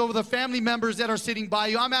blessings over the family members that are sitting by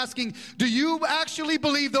you. I'm asking, do you actually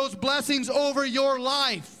believe those blessings over your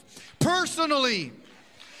life personally?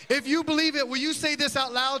 If you believe it, will you say this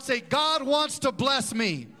out loud? Say, God wants to bless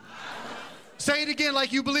me. Say it again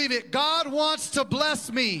like you believe it. God wants to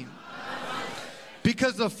bless me.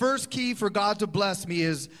 Because the first key for God to bless me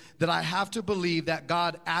is that I have to believe that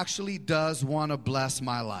God actually does want to bless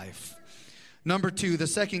my life. Number two, the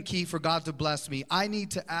second key for God to bless me, I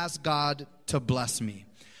need to ask God to bless me.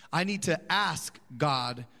 I need to ask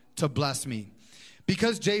God to bless me.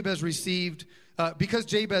 Because Jabez believed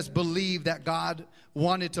that God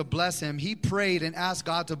wanted to bless him, he prayed and asked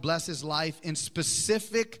God to bless his life in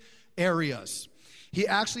specific areas. He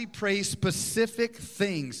actually prays specific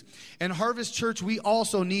things. In Harvest Church, we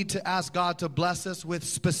also need to ask God to bless us with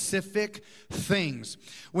specific things.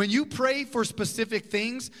 When you pray for specific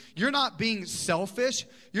things, you're not being selfish.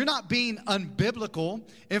 You're not being unbiblical.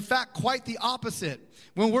 In fact, quite the opposite.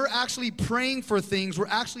 When we're actually praying for things, we're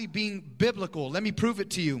actually being biblical. Let me prove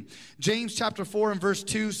it to you. James chapter 4 and verse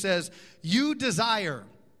 2 says, you desire.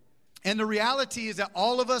 And the reality is that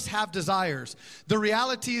all of us have desires. The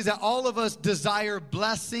reality is that all of us desire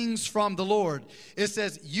blessings from the Lord. It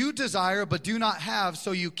says, you desire but do not have,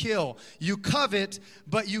 so you kill. You covet,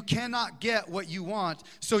 but you cannot get what you want,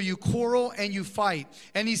 so you quarrel and you fight.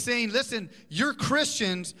 And he's saying, listen, you're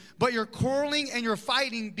Christians, but you're quarreling and you're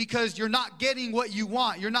fighting because you're not getting what you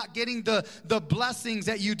want. You're not getting the blessings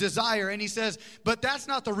that you desire. And he says, but that's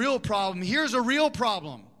not the real problem. Here's a real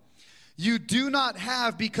problem. You do not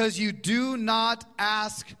have because you do not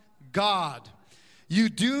ask God. You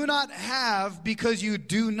do not have because you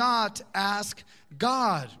do not ask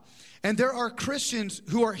God. And there are Christians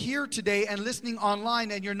who are here today and listening online,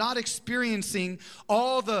 and you're not experiencing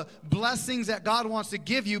all the blessings that God wants to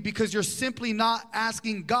give you because you're simply not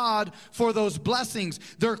asking God for those blessings.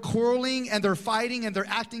 They're quarreling and they're fighting and they're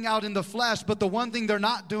acting out in the flesh, but the one thing they're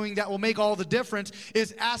not doing that will make all the difference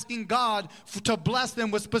is asking God to bless them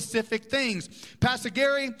with specific things. Pastor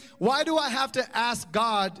Gary, why do I have to ask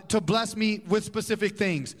God to bless me with specific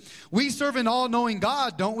things? We serve an all-knowing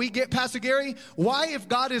God, don't we, Pastor Gary? Why, if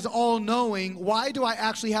God is all-knowing, why do I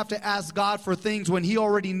actually have to ask God for things when he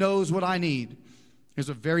already knows what I need? There's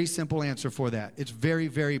a very simple answer for that. It's very,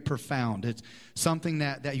 very profound. It's something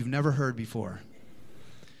that you've never heard before.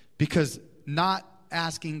 Because not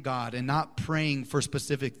asking God and not praying for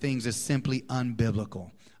specific things is simply unbiblical.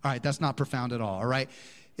 All right, that's not profound at all right?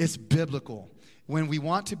 It's biblical. When we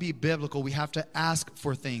want to be biblical, we have to ask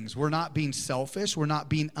for things. We're not being selfish. We're not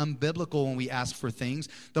being unbiblical when we ask for things.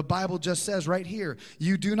 The Bible just says right here,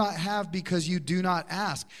 you do not have because you do not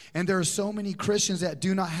ask. And there are so many Christians that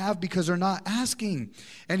do not have because they're not asking.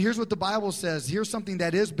 And here's what the Bible says. Here's something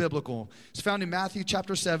that is biblical. It's found in Matthew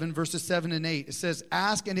chapter 7, verses 7 and 8. It says,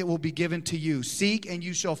 ask and it will be given to you. Seek and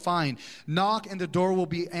you shall find. Knock and the door will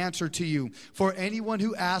be answered to you. For anyone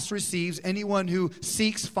who asks receives. Anyone who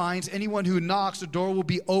seeks finds. Anyone who knocks, the door will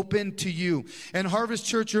be open to you. And Harvest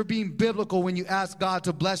Church, you're being biblical when you ask God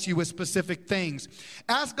to bless you with specific things.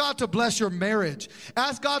 Ask God to bless your marriage.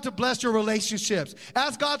 Ask God to bless your relationships.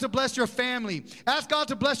 Ask God to bless your family. Ask God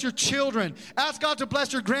to bless your children. Ask God to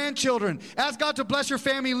bless your grandchildren. Ask God to bless your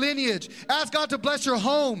family lineage. Ask God to bless your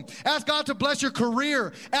home. Ask God to bless your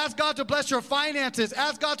career. Ask God to bless your finances.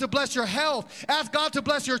 Ask God to bless your health. Ask God to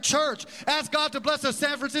bless your church. Ask God to bless the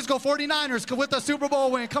San Francisco 49ers with a Super Bowl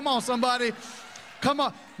win. Come on, somebody. Come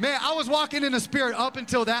on. Man, I was walking in the spirit up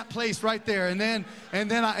until that place right there. And then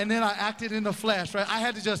I acted in the flesh, right? I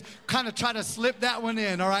had to just kind of try to slip that one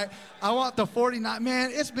in, all right? I want the 49.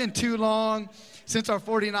 Man, it's been too long since our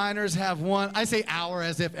 49ers have won. I say our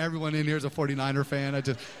as if everyone in here is a 49er fan.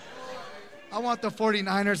 I want the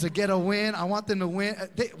 49ers to get a win. I want them to win.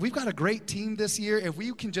 We've got a great team this year. If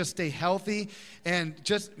we can just stay healthy and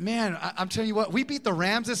just, man, I'm telling you what, we beat the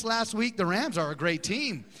Rams this last week. The Rams are a great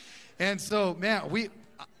team. And so, man,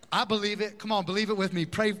 I believe it. Come on, believe it with me.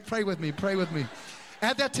 Pray with me. Pray with me.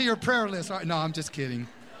 Add that to your prayer list. All right, no, I'm just kidding.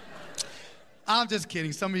 I'm just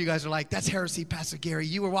kidding. Some of you guys are like, that's heresy, Pastor Gary.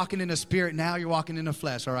 You were walking in the spirit. Now you're walking in the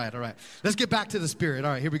flesh. All right. Let's get back to the spirit.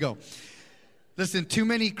 All right, here we go. Listen, too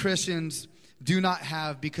many Christians do not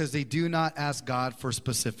have because they do not ask God for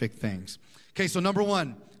specific things. Okay, so number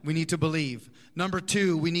one, we need to believe. Number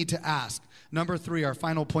two, we need to ask. Number three, our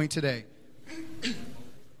final point today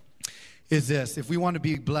is this. If we want to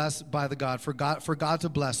be blessed by for God to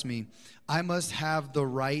bless me, I must have the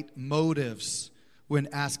right motives when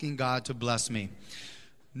asking God to bless me.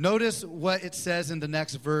 Notice what it says in the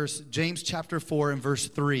next verse, James chapter 4 and verse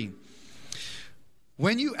 3.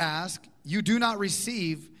 When you ask, you do not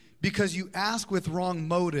receive because you ask with wrong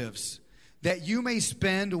motives, that you may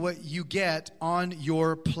spend what you get on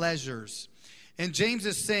your pleasures. And James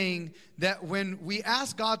is saying that when we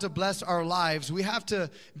ask God to bless our lives, we have to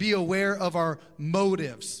be aware of our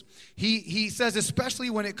motives. He says, especially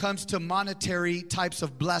when it comes to monetary types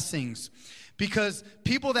of blessings. Because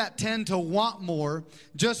people that tend to want more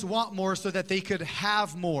just want more so that they could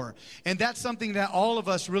have more. And that's something that all of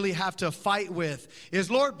us really have to fight with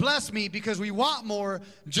is, Lord, bless me, because we want more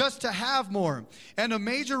just to have more. And a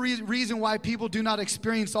major reason why people do not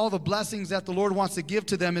experience all the blessings that the Lord wants to give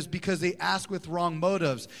to them is because they ask with wrong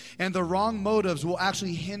motives. And the wrong motives will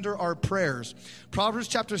actually hinder our prayers. Proverbs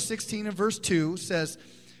chapter 16 and verse 2 says,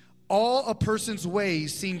 all a person's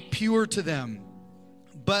ways seem pure to them,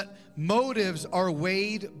 but motives are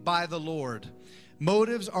weighed by the Lord.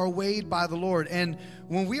 Motives are weighed by the Lord. And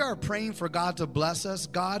when we are praying for God to bless us,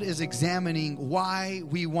 God is examining why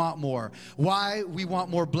we want more, why we want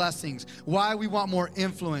more blessings, why we want more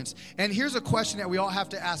influence. And here's a question that we all have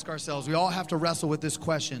to ask ourselves. We all have to wrestle with this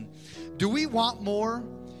question. Do we want more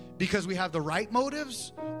because we have the right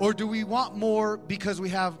motives, or do we want more because we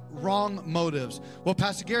have wrong motives? Well,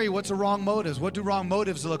 Pastor Gary, what's the wrong motives? What do wrong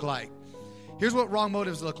motives look like? Here's what wrong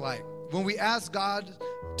motives look like. When we ask God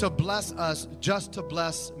to bless us just to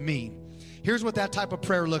bless me. Here's what that type of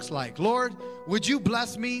prayer looks like. Lord, would you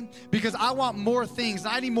bless me? Because I want more things.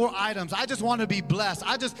 I need more items. I just want to be blessed.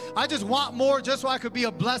 I just want more just so I could be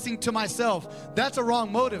a blessing to myself. That's a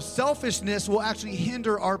wrong motive. Selfishness will actually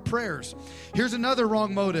hinder our prayers. Here's another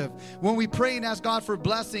wrong motive. When we pray and ask God for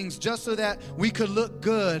blessings just so that we could look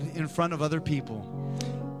good in front of other people.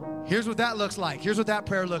 Here's what that looks like. Here's what that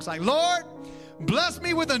prayer looks like. Lord, bless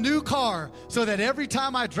me with a new car so that every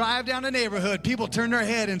time I drive down the neighborhood, people turn their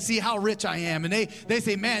head and see how rich I am. And they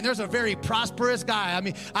say, man, there's a very prosperous guy. I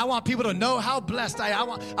mean, I want people to know how blessed I am.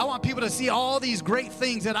 I want people to see all these great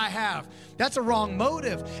things that I have. That's a wrong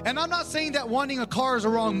motive. And I'm not saying that wanting a car is a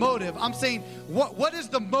wrong motive. I'm saying, what is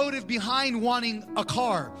the motive behind wanting a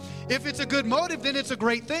car? If it's a good motive, then it's a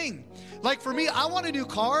great thing. Like for me, I want a new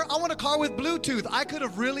car. I want a car with Bluetooth. I could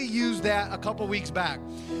have really used that a couple weeks back.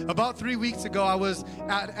 About 3 weeks ago, I was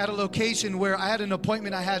at a location where I had an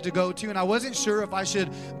appointment I had to go to, and I wasn't sure if I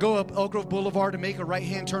should go up Elk Grove Boulevard and make a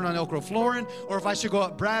right-hand turn on Elk Grove Florin, or if I should go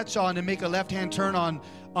up Bradshaw and make a left-hand turn on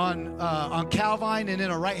Calvine and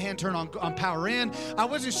then a right-hand turn on Power Inn. I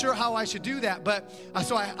wasn't sure how I should do that, but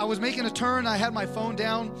so I was making a turn. I had my phone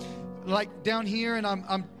down here, and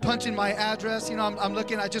I'm punching my address. You know, I'm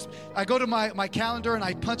looking. I go to my calendar and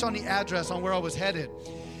I punch on the address on where I was headed,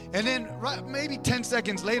 and then maybe 10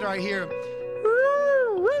 seconds later, I hear.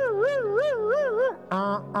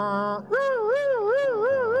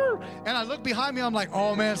 And I look behind me, I'm like,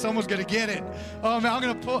 oh man, someone's gonna get it. Oh man, I'm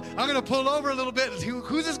gonna pull over a little bit.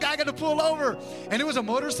 Who's this guy gonna pull over? And it was a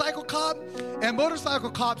motorcycle cop. And motorcycle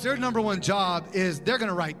cops, their number one job is they're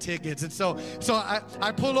gonna write tickets. And so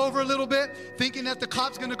I pull over a little bit, thinking that the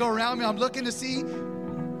cop's gonna go around me. I'm looking to see,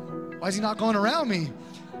 why is he not going around me?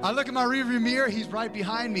 I look at my rearview mirror, he's right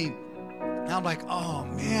behind me. And I'm like, oh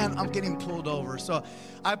man, I'm getting pulled over. So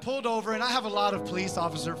I pulled over, and I have a lot of police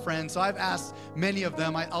officer friends. So I've asked many of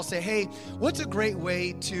them, I'll say, hey, what's a great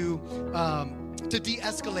way to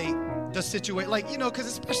de-escalate the situation? Like, you know, because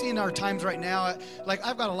especially in our times right now, like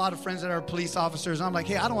I've got a lot of friends that are police officers. And I'm like,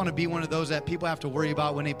 hey, I don't want to be one of those that people have to worry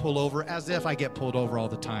about when they pull over, as if I get pulled over all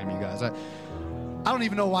the time, you guys. I don't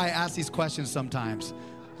even know why I ask these questions sometimes.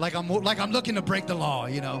 Like I'm looking to break the law,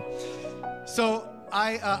 you know. So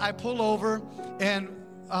I pull over, and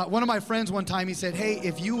one of my friends one time, he said, hey,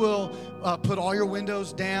 if you will put all your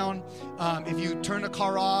windows down, if you turn the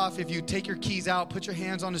car off, if you take your keys out, put your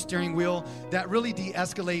hands on the steering wheel, that really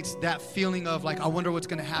de-escalates that feeling of like, I wonder what's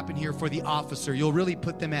going to happen here for the officer. You'll really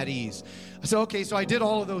put them at ease. I said, okay, so I did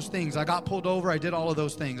all of those things. I got pulled over. I did all of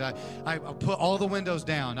those things. I put all the windows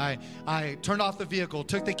down. I turned off the vehicle,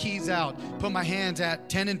 took the keys out, put my hands at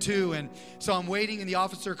 10 and 2. And so I'm waiting, and the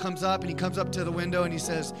officer comes up, and he comes up to the window, and he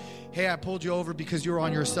says, hey, I pulled you over because you were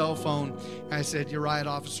on your cell phone. And I said, you're right,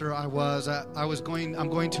 officer, I was. I'm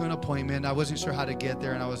going to an appointment. I wasn't sure how to get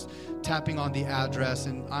there, and I was tapping on the address,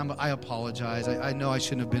 and I apologize. I know I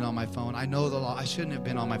shouldn't have been on my phone. I know the law. I shouldn't have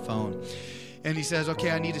been on my phone. And he says,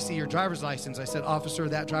 okay, I need to see your driver's license. I said, officer,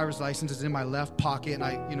 that driver's license is in my left pocket. And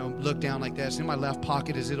I, look down like that. It's in my left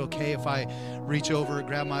pocket. Is it okay if I reach over,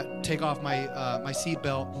 take off my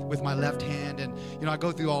seatbelt with my left hand? And, I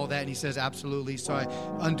go through all that, and he says, absolutely. So I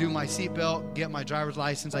undo my seatbelt, get my driver's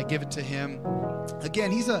license. I give it to him.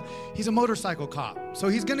 Again, he's a motorcycle cop. So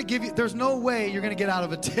he's going to give you, there's no way you're going to get out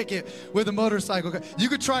of a ticket with a motorcycle cop. You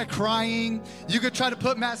could try crying. You could try to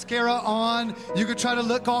put mascara on. You could try to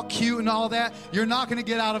look all cute and all that. You're not going to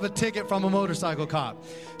get out of a ticket from a motorcycle cop.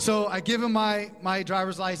 So I give him my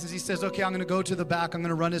driver's license. He says, okay, I'm going to go to the back. I'm going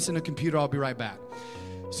to run this in a computer. I'll be right back.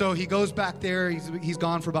 So he goes back there. He's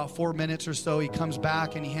gone for about 4 minutes or so. He comes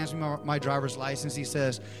back, and he hands me my driver's license. He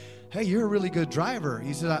says, hey, you're a really good driver.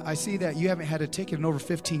 He said, I see that you haven't had a ticket in over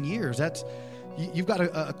 15 years. You've got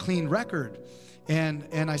a clean record.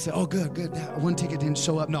 And I said, oh, good. That one ticket didn't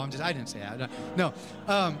show up. No, I didn't say that. No.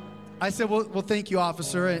 I said, well, thank you,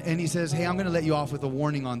 officer. And he says, hey, I'm going to let you off with a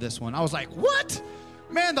warning on this one. I was like, what?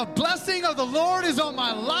 Man, the blessing of the Lord is on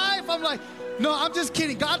my life. I'm like, no, I'm just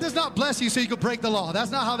kidding. God does not bless you so you can break the law.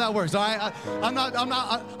 That's not how that works. All right?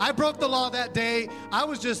 I broke the law that day. I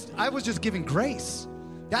was just giving grace.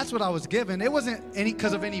 That's what I was given. It wasn't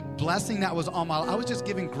because of any blessing that was on my life. I was just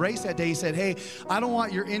giving grace that day. He said, hey, I don't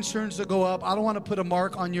want your insurance to go up. I don't want to put a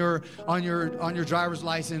mark on your driver's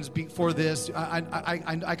license for this.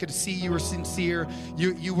 I could see you were sincere.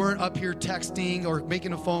 You weren't up here texting or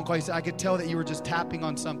making a phone call. He said, I could tell that you were just tapping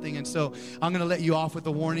on something. And so I'm going to let you off with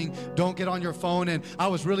a warning. Don't get on your phone. And I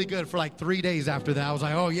was really good for like 3 days after that. I was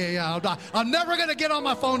like, oh, yeah. I'm never going to get on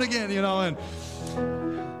my phone again, and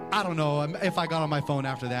I don't know if I got on my phone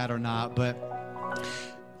after that or not, but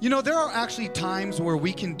there are actually times where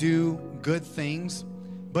we can do good things,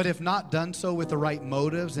 but if not done so with the right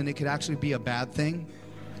motives, then it could actually be a bad thing.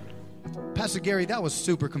 Pastor Gary, that was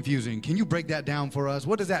super confusing. Can you break that down for us?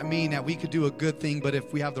 What does that mean that we could do a good thing, but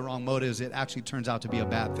if we have the wrong motives, it actually turns out to be a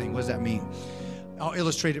bad thing? What does that mean? I'll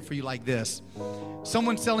illustrate it for you like this.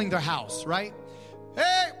 Someone selling their house, right?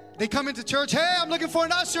 Hey, they come into church. Hey, I'm looking for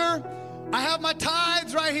an usher. I have my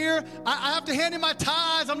tithes right here. I have to hand in my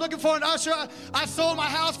tithes. I'm looking for an usher. I sold my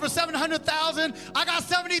house for $700,000. I got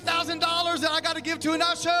 $70,000 that I got to give to an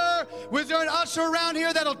usher. Was there an usher around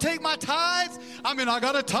here that'll take my tithes? I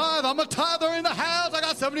got a tithe. I'm a tither in the house. I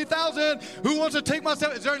got $70,000. Who wants to take my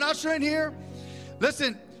 $70,000? Is there an usher in here?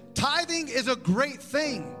 Listen, tithing is a great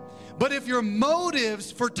thing. But if your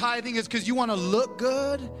motives for tithing is because you want to look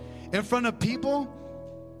good in front of people,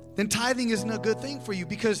 then tithing isn't a good thing for you,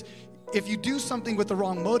 because if you do something with the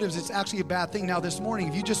wrong motives, it's actually a bad thing. Now, this morning,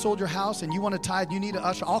 if you just sold your house and you want to tithe, you need an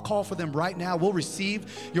usher, I'll call for them right now. We'll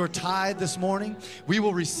receive your tithe this morning. We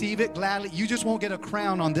will receive it gladly. You just won't get a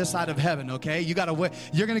crown on this side of heaven, okay? You're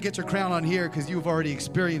going to get your crown on here because you've already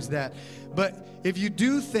experienced that. But if you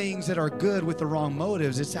do things that are good with the wrong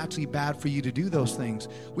motives, it's actually bad for you to do those things.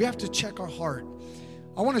 We have to check our heart.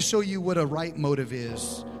 I want to show you what a right motive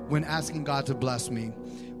is when asking God to bless me.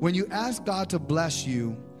 When you ask God to bless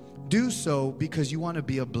you, do so because you want to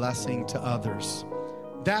be a blessing to others.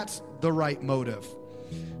 That's the right motive.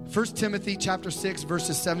 1 Timothy chapter 6,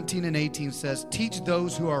 verses 17 and 18 says, teach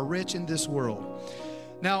those who are rich in this world.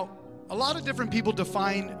 Now, a lot of different people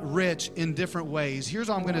define rich in different ways. Here's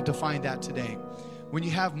how I'm going to define that today. When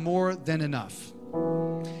you have more than enough.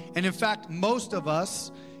 And in fact, most of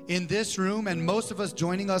us in this room and most of us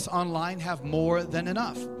joining us online have more than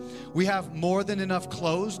enough. We have more than enough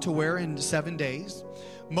clothes to wear in 7 days.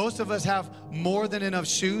 Most of us have more than enough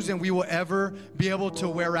shoes than we will ever be able to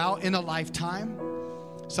wear out in a lifetime.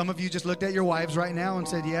 Some of you just looked at your wives right now and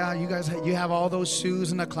said, yeah, you have all those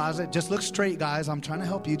shoes in the closet. Just look straight, guys. I'm trying to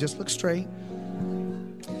help you. Just look straight.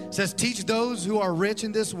 It says, teach those who are rich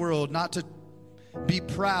in this world not to be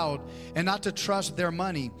proud and not to trust their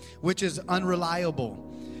money, which is unreliable.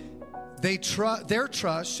 Their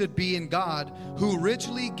trust should be in God, who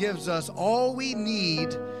richly gives us all we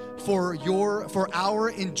need for our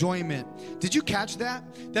enjoyment. Did you catch that?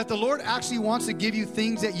 That the Lord actually wants to give you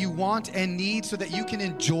things that you want and need so that you can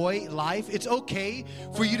enjoy life. It's okay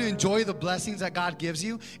for you to enjoy the blessings that God gives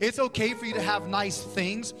you. It's okay for you to have nice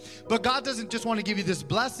things. But God doesn't just want to give you these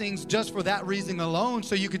blessings just for that reason alone,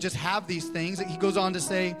 so you could just have these things. He goes on to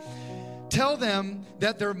say, tell them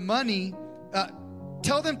that their money,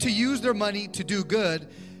 tell them to use their money to do good.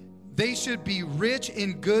 They should be rich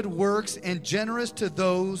in good works and generous to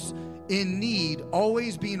those in need,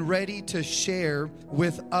 always being ready to share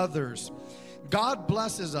with others. God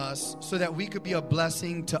blesses us so that we could be a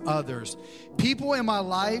blessing to others. People in my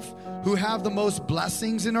life who have the most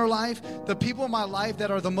blessings in their life, the people in my life that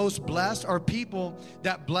are the most blessed are people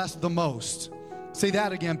that bless the most. Say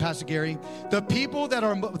that again, Pastor Gary. The people that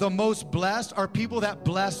are the most blessed are people that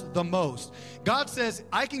bless the most. God says,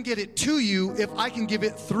 I can get it to you if I can give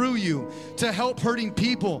it through you, to help hurting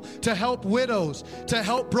people, to help widows, to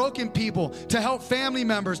help broken people, to help family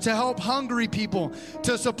members, to help hungry people,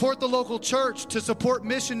 to support the local church, to support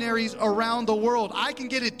missionaries around the world. I can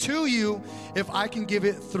get it to you if I can give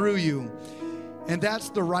it through you. And that's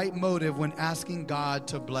the right motive when asking God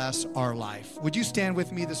to bless our life. Would you stand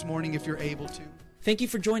with me this morning if you're able to? Thank you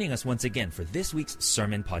for joining us once again for this week's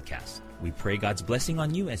Sermon Podcast. We pray God's blessing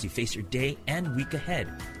on you as you face your day and week ahead.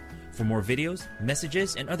 For more videos,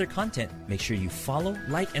 messages, and other content, make sure you follow,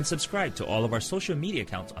 like, and subscribe to all of our social media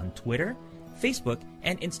accounts on Twitter, Facebook,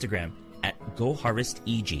 and Instagram at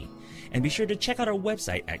GoHarvestEG. And be sure to check out our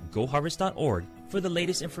website at goharvest.org for the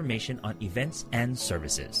latest information on events and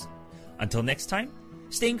services. Until next time,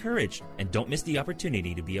 stay encouraged and don't miss the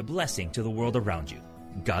opportunity to be a blessing to the world around you.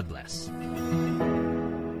 God bless.